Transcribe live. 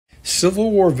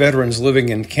Civil War veterans living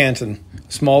in Canton,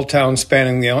 a small town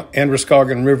spanning the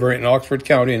Androscoggin River in Oxford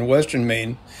County in western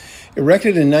Maine,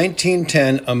 erected in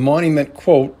 1910 a monument,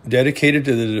 quote, dedicated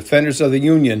to the defenders of the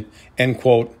Union, end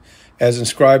quote, as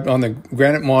inscribed on the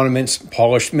granite monument's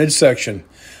polished midsection.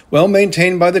 Well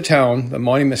maintained by the town, the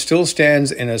monument still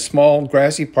stands in a small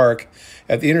grassy park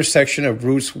at the intersection of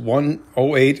routes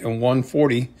 108 and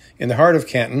 140 in the heart of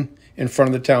Canton, in front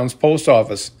of the town's post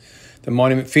office. The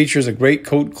monument features a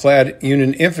greatcoat-clad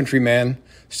Union infantryman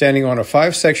standing on a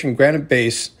 5-section granite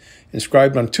base.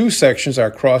 Inscribed on 2 sections are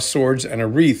crossed swords and a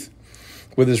wreath.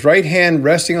 With his right hand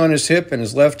resting on his hip and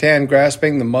his left hand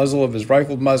grasping the muzzle of his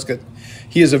rifled musket,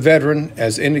 he is a veteran,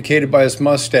 as indicated by his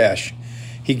mustache.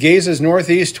 He gazes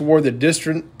northeast toward the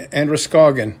distant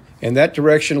Androscoggin. In that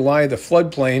direction lie the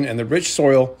floodplain and the rich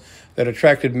soil that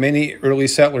attracted many early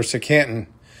settlers to Canton.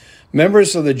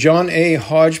 Members of the John A.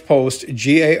 Hodge Post,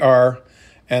 GAR,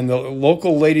 and the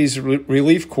local Ladies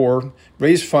Relief Corps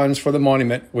raised funds for the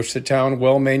monument, which the town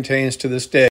well maintains to this day.